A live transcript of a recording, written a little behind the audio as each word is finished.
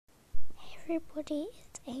everybody,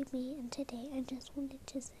 it's Amy, and today I just wanted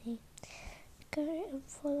to say go and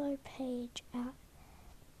follow Paige at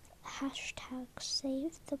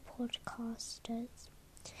 #SaveThePodcasters.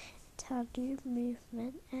 It's our new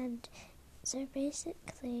movement, and so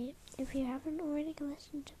basically, if you haven't already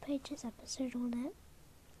listened to Paige's episode on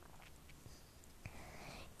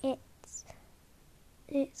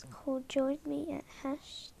it's called Join Me at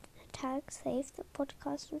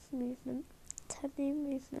 #SaveThePodcasters movement. It's her new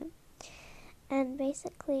movement. And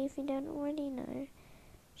basically, if you don't already know,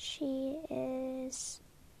 she is,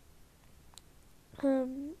 oh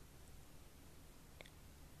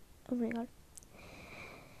my god.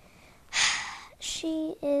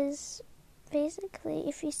 She is basically,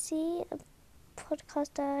 if you see a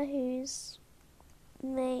podcaster who's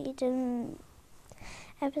made an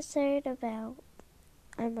episode about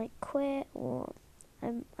I might quit, or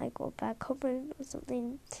I got a bad comment or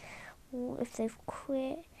something, or if they've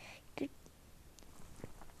quit,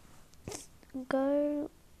 go,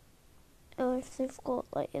 or if they've got,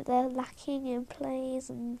 if they're lacking in plays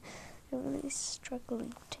and they're really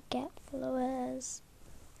struggling to get followers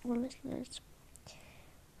or listeners,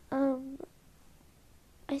 I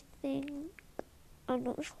think, I'm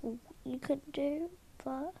not sure what you could do,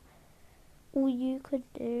 but all you could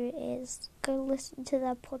do is go listen to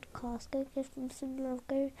their podcast, go give them some love,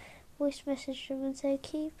 go voice message them and say,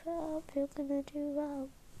 keep it up, you're gonna do well.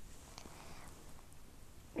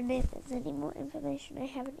 And if there's any more information I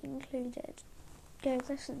haven't included, go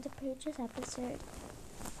listen to Paige's episode.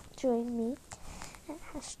 Join me at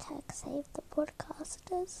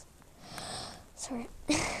 #SaveThePodcasters. Sorry.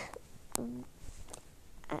 And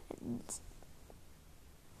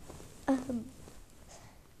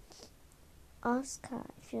ask her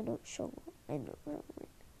if you're not sure. I'm not wrong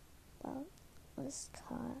about ask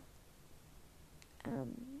her.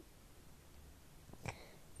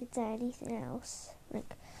 Is there anything else?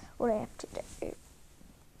 What I have to do?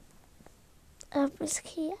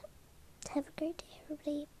 Risky. Have a great day,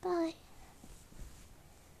 everybody. Bye.